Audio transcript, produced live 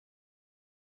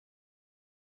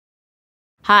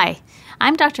Hi,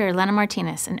 I'm Dr. Elena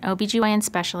Martinez, an OBGYN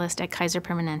specialist at Kaiser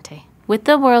Permanente. With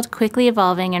the world quickly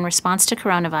evolving in response to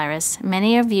coronavirus,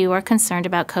 many of you are concerned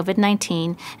about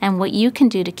COVID-19 and what you can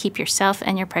do to keep yourself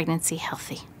and your pregnancy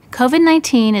healthy.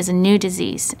 COVID-19 is a new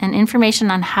disease, and information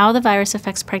on how the virus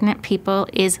affects pregnant people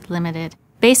is limited.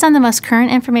 Based on the most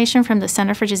current information from the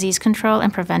Center for Disease Control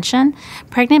and Prevention,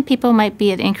 pregnant people might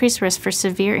be at increased risk for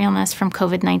severe illness from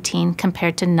COVID-19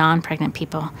 compared to non-pregnant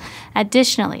people.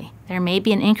 Additionally, there may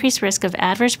be an increased risk of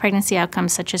adverse pregnancy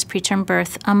outcomes such as preterm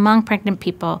birth among pregnant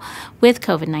people with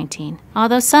COVID-19.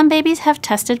 Although some babies have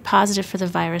tested positive for the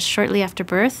virus shortly after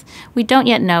birth, we don't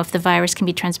yet know if the virus can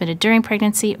be transmitted during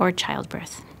pregnancy or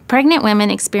childbirth. Pregnant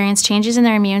women experience changes in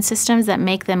their immune systems that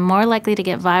make them more likely to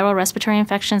get viral respiratory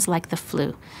infections like the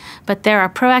flu. But there are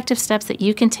proactive steps that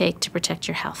you can take to protect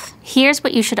your health. Here's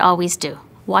what you should always do.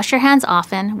 Wash your hands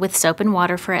often with soap and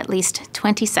water for at least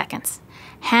 20 seconds.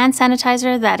 Hand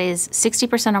sanitizer that is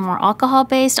 60% or more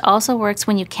alcohol-based also works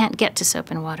when you can't get to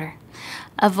soap and water.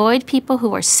 Avoid people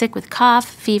who are sick with cough,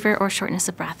 fever, or shortness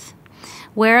of breath.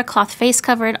 Wear a cloth face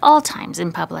cover at all times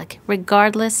in public,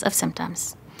 regardless of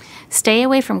symptoms. Stay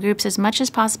away from groups as much as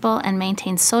possible and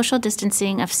maintain social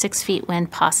distancing of 6 feet when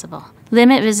possible.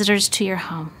 Limit visitors to your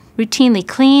home. Routinely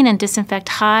clean and disinfect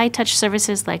high-touch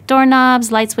surfaces like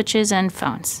doorknobs, light switches, and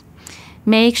phones.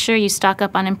 Make sure you stock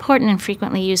up on important and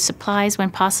frequently used supplies when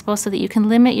possible so that you can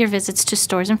limit your visits to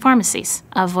stores and pharmacies.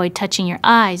 Avoid touching your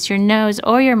eyes, your nose,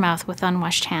 or your mouth with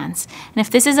unwashed hands. And if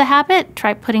this is a habit,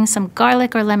 try putting some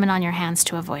garlic or lemon on your hands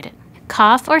to avoid it.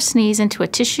 Cough or sneeze into a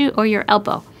tissue or your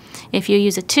elbow. If you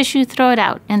use a tissue, throw it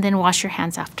out and then wash your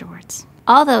hands afterwards.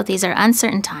 Although these are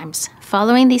uncertain times,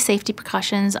 following these safety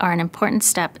precautions are an important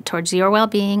step towards your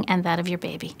well-being and that of your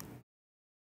baby.